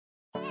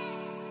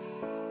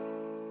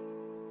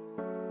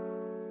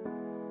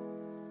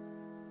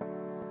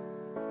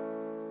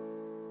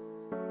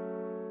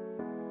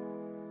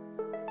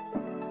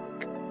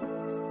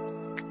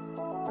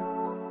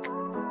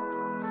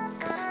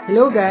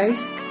Hello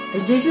guys,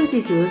 I'm Jason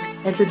Sicus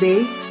and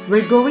today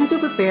we're going to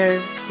prepare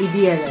a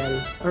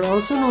DLL or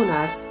also known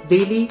as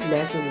Daily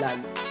Lesson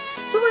Log.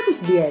 So what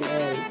is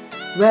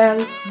DLL? Well,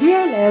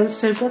 DLL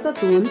serves as a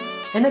tool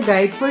and a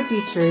guide for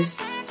teachers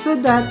so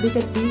that they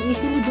can be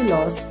easily be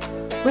lost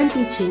when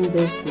teaching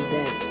their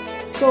students.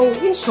 So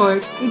in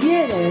short, a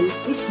DLL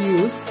is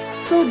used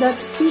so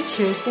that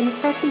teachers can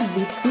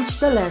effectively teach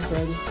the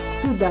lessons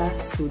to the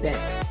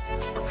students.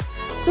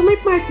 So my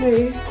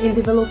partner in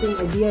developing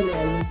a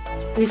DLL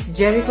is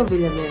Jericho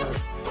Villamel.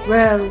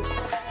 Well,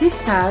 his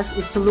task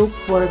is to look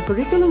for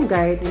curriculum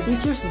guide and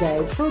teacher's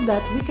guide so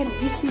that we can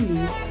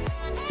easily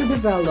to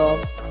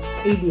develop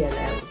a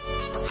DLL.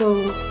 So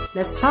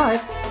let's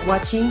start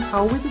watching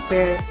how we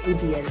prepare a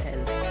DLL.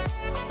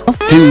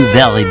 2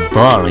 very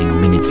boring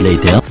minutes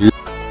later.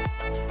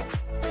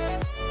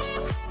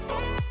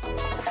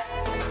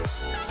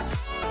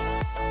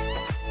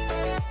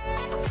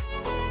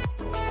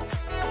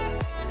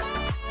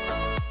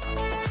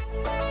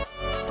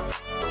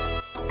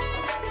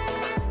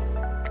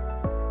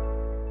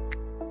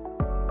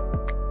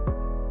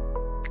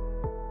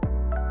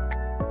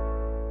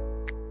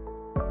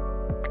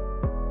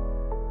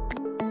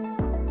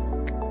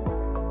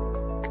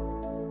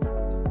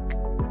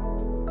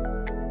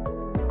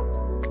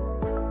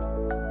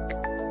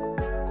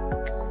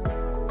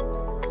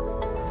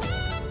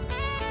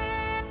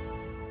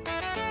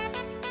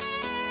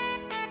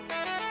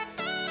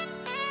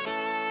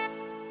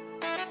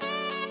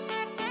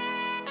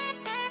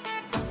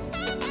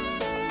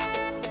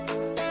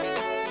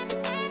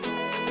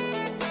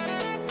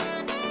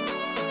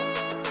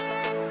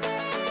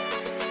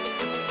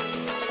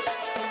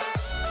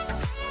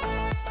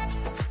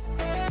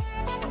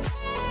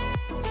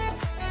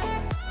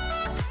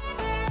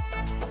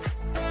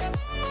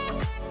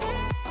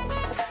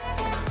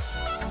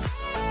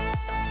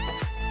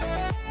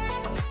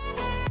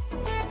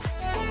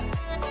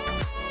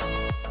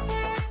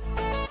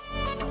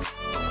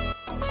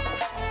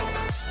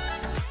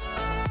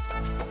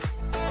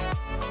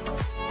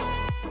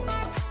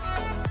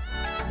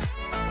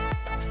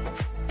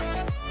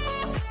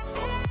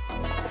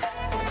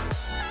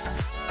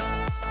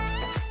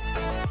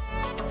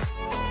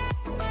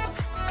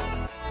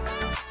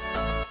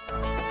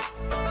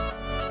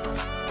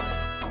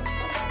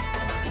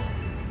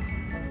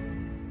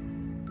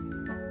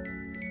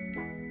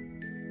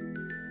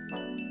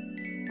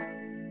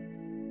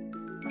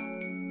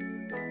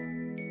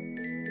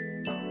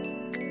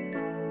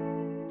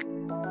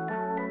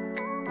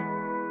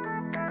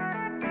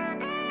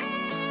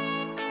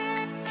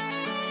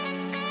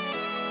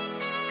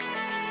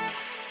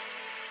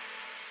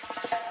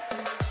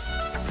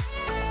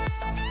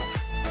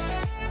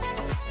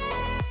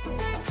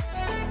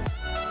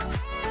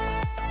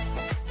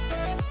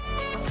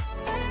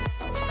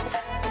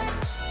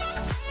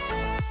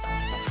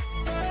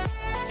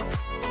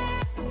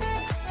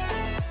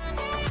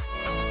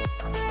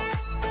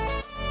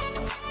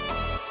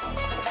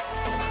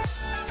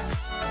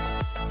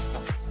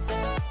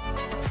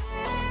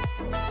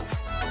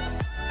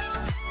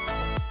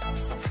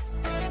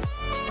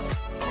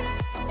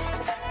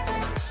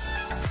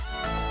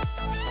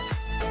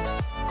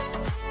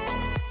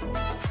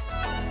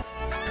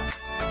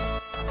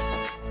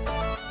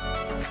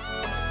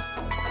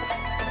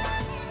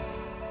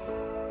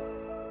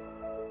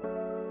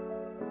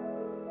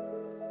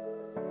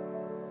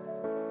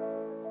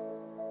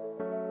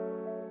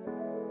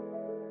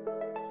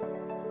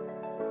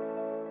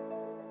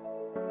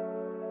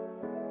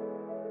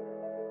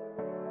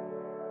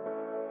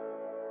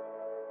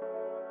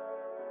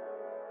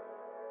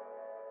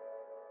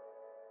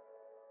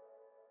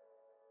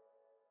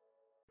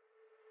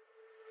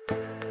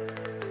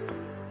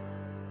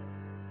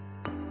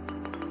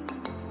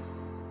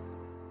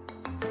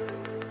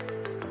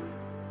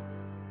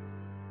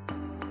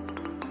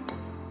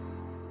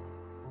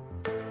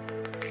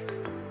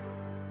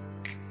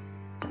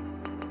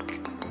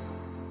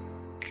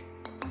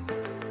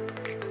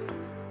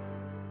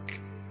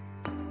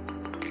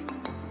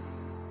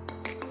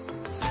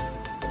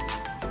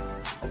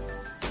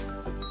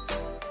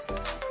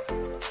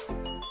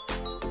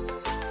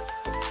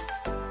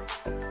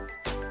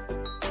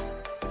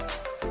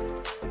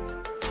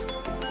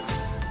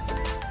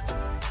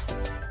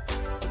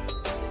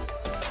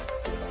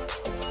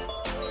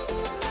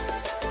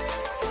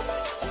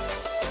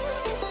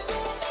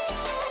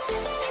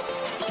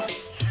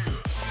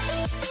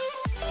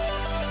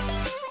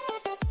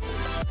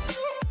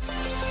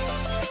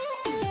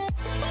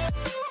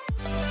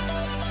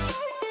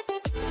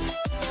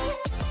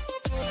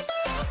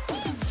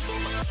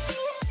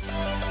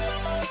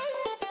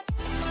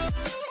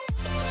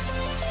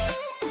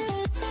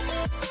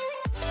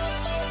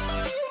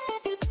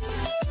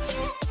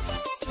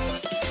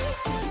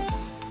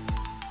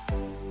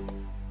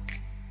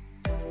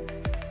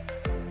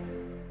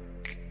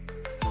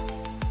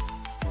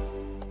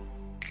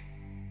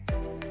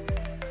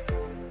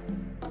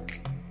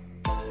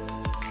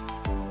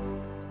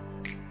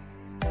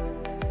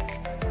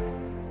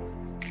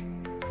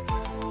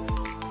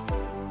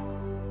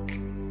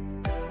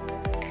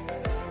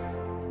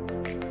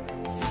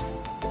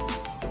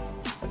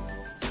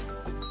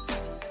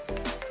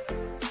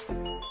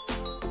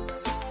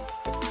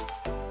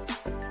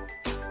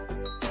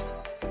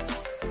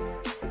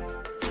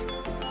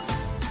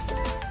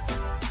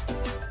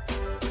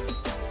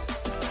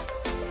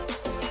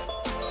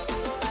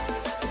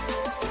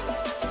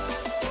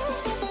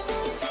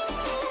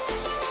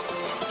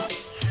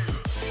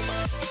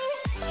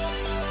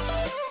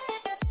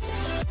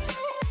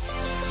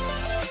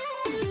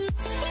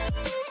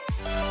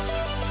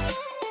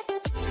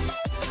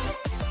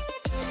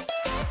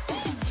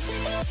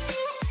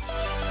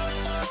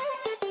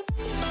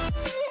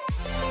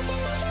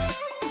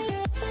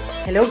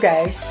 Hello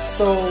guys!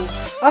 So,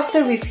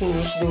 after we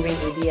finish doing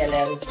a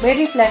DLL, my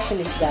reflection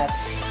is that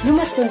you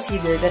must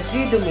consider the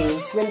 3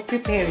 domains when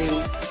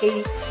preparing a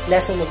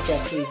lesson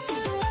objectives.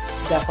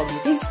 The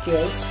cognitive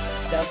skills,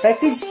 the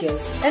affective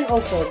skills, and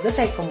also the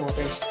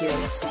psychomotor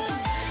skills.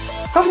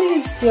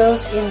 Cognitive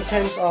skills in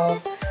terms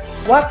of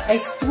what a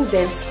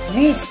student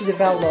needs to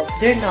develop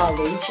their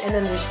knowledge and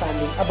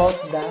understanding about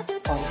the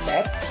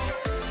concept.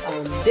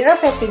 Their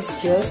affective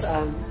skills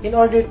in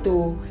order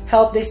to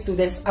help the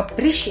students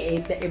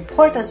appreciate the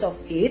importance of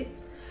it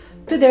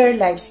to their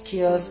life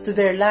skills, to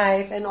their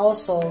life, and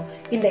also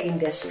in the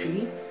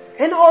industry.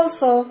 And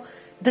also,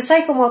 the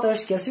psychomotor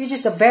skills, which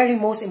is the very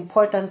most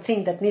important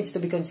thing that needs to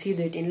be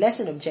considered in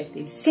lesson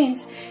objectives,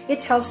 since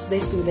it helps the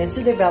students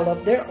to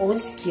develop their own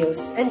skills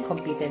and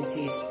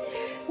competencies.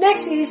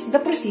 Next is the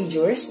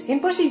procedures. In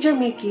procedure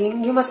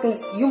making, you must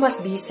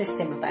be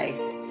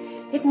systematized.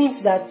 It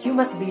means that you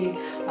must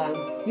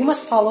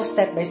follow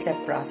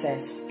step-by-step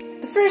process.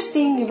 The first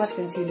thing you must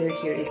consider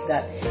here is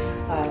that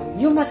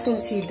you must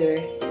consider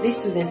the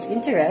student's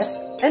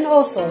interest and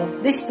also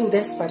the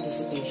student's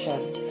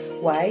participation.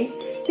 Why?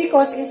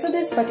 Because in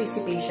student's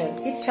participation,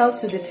 it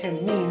helps to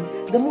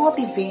determine the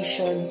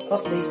motivation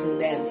of the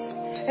students.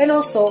 And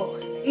also,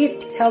 it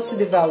helps to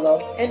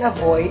develop and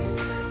avoid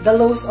the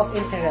loss of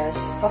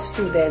interest of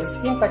students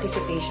in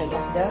participation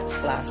of the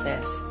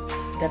classes.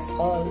 That's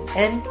all,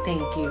 and thank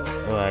you.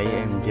 So, I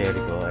am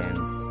Jericho, and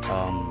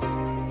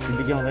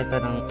bibigyan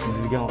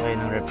ko kayo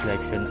ng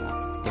reflection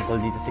tungkol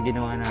dito sa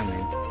ginawa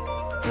namin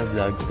na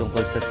vlog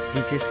tungkol sa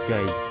Teacher's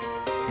Guide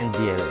and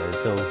DLL.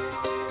 So,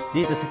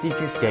 dito sa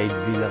Teacher's Guide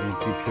bilang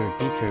future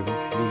teacher,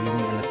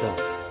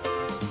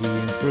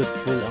 magiging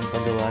fruitful ang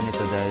paggawa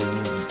nito dahil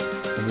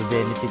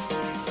mag-benefit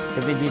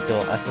kami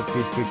dito as a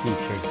future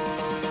teacher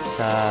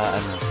sa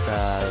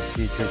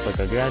future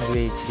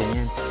pagka-graduate,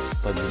 ganyan,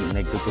 pag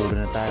nagtuturo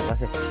na tayo,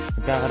 kasi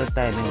nagkakaroon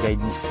tayo ng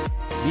guide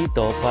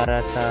dito para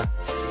sa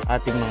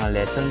ating mga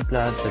lesson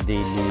plans, sa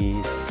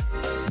daily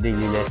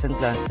lesson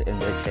plans, and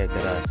etc.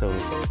 So,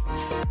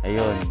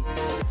 ayun.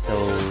 So,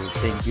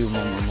 thank you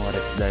Ma'am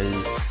Amores dahil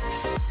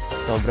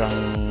sobrang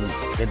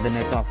ganda na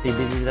itong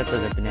activity na ito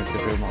na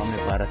pinaprepare mo kami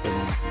para sa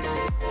mga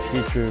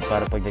future,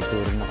 para pag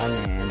nagturo na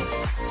kami. And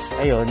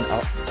ayun,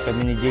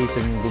 kami ni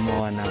Jason yung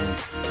gumawa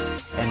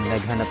and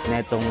naghanap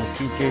na itong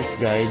teacher's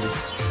guide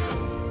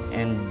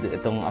and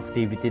itong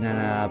activity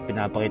na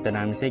pinapakita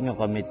namin sa inyo,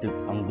 kami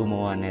ang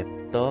gumawa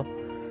nito.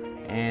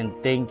 And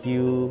thank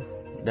you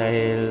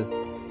dahil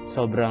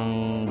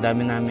sobrang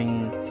dami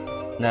naming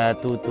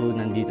natuto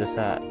nandito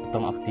sa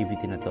itong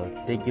activity na to.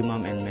 Thank you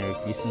Ma'am, and Merry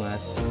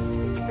Christmas.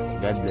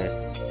 God bless.